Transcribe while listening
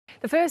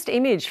The first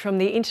image from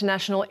the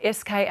International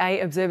SKA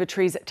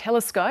Observatory's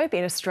telescope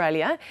in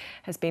Australia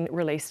has been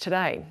released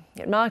today.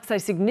 It marks a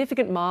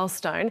significant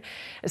milestone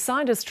as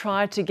scientists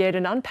try to get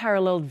an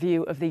unparalleled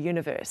view of the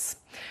universe.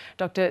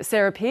 Dr.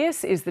 Sarah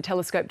Pearce is the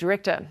telescope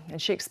director, and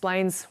she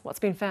explains what's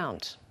been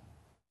found.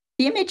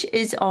 The image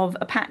is of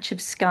a patch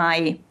of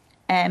sky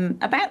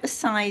about the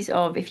size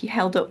of if you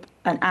held up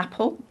an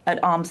apple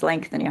at arm's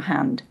length in your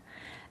hand.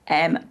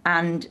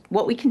 And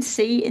what we can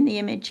see in the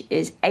image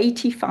is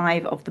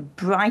 85 of the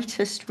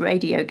brightest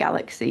radio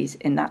galaxies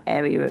in that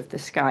area of the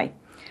sky.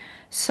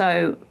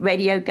 So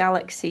radio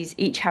galaxies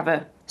each have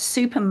a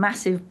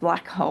supermassive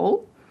black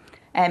hole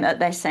at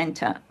their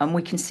center, and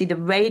we can see the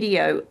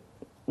radio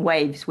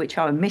waves which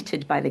are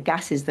emitted by the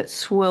gases that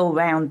swirl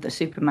round the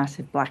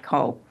supermassive black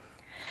hole.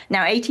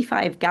 Now,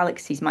 85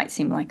 galaxies might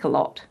seem like a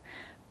lot,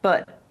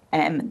 but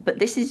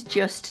this is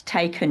just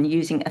taken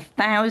using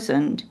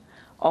 1,000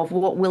 of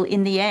what will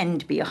in the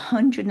end be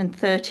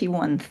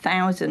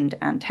 131,000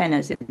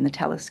 antennas in the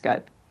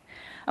telescope.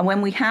 And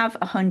when we have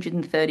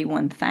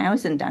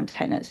 131,000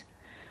 antennas,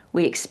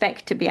 we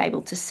expect to be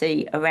able to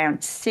see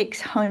around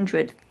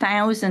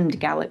 600,000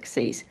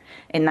 galaxies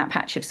in that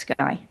patch of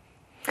sky.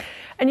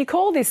 And you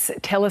call this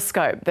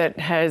telescope that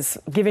has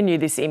given you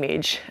this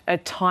image a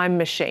time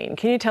machine.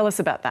 Can you tell us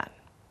about that?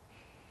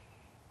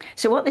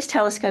 So what this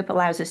telescope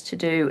allows us to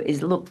do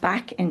is look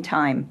back in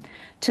time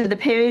to the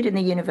period in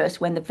the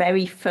universe when the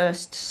very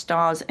first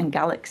stars and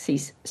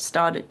galaxies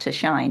started to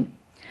shine.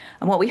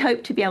 And what we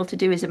hope to be able to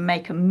do is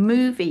make a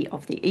movie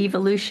of the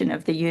evolution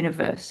of the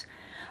universe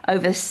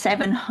over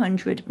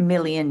 700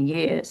 million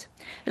years.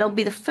 It'll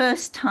be the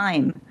first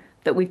time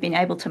that we've been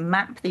able to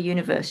map the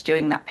universe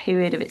during that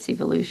period of its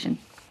evolution.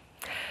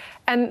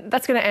 And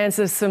that's going to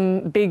answer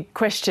some big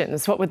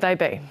questions. What would they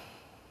be?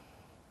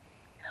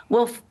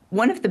 Well,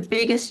 one of the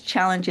biggest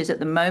challenges at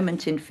the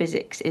moment in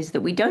physics is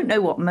that we don't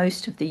know what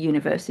most of the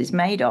universe is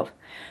made of.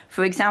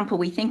 For example,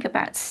 we think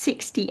about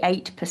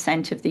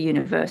 68% of the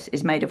universe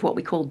is made of what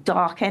we call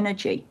dark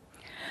energy.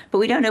 But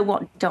we don't know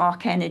what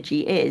dark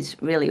energy is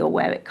really or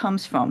where it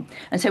comes from.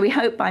 And so we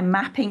hope by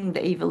mapping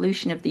the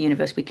evolution of the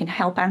universe, we can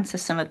help answer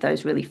some of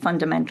those really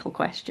fundamental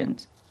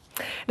questions.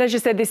 And as you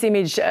said, this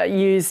image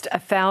used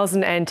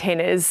 1,000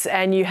 antennas,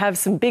 and you have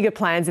some bigger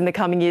plans in the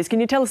coming years.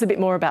 Can you tell us a bit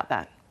more about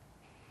that?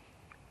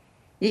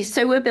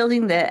 So we're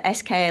building the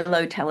SKA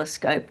Low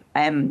telescope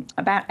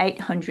about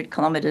 800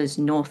 kilometres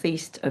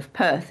northeast of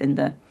Perth in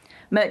the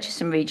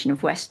Murchison region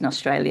of Western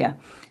Australia,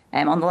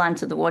 on the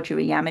lands of the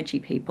Wadjuri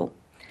Yamaji people.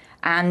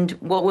 And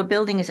what we're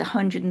building is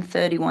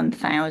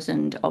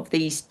 131,000 of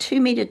these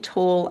 2-metre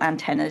tall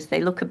antennas.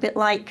 They look a bit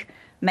like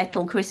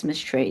metal Christmas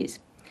trees,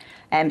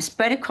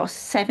 spread across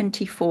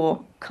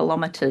 74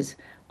 kilometres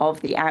of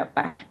the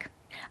outback.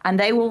 And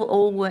they will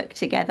all work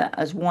together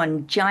as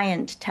one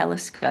giant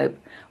telescope,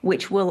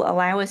 which will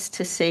allow us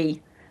to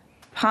see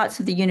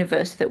parts of the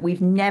universe that we've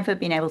never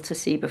been able to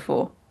see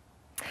before.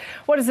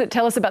 What does it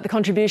tell us about the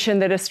contribution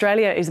that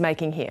Australia is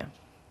making here?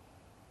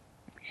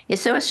 Yeah,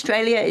 so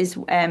Australia is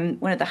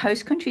one of the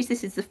host countries.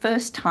 This is the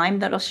first time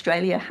that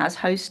Australia has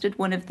hosted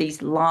one of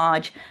these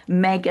large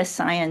mega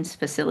science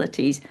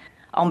facilities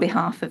on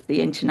behalf of the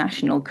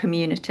international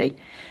community.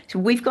 So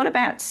we've got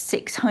about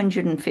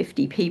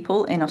 650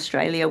 people in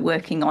Australia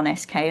working on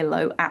SKA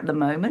Low at the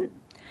moment,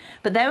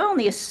 but they're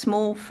only a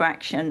small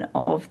fraction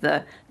of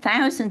the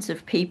thousands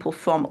of people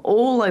from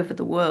all over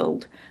the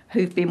world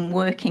who've been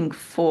working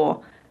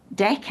for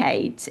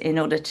decades in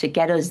order to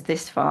get us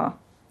this far.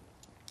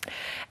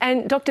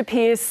 And Dr.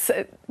 Pearce,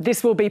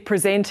 this will be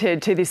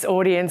presented to this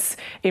audience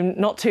in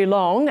not too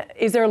long.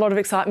 Is there a lot of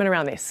excitement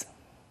around this?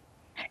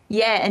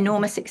 Yeah,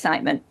 enormous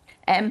excitement.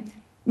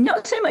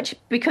 Not so much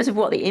because of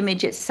what the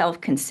image itself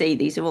can see.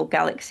 These are all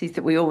galaxies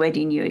that we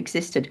already knew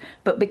existed,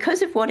 but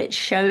because of what it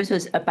shows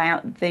us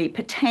about the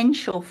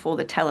potential for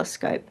the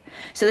telescope.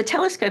 So the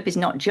telescope is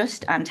not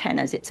just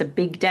antennas, it's a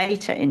big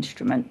data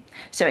instrument.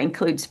 So it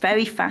includes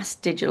very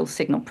fast digital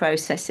signal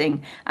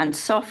processing and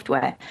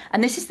software.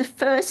 And this is the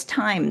first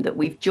time that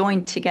we've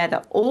joined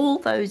together all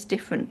those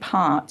different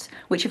parts,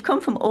 which have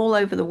come from all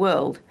over the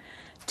world,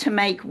 to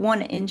make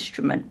one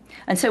instrument.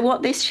 And so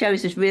what this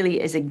shows us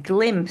really is a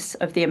glimpse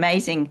of the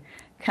amazing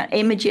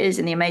images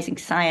and the amazing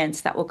science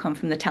that will come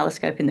from the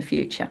telescope in the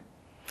future.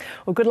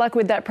 Well, good luck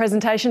with that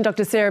presentation,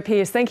 Dr. Sarah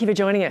Pearce. Thank you for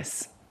joining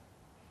us.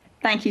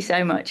 Thank you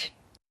so much.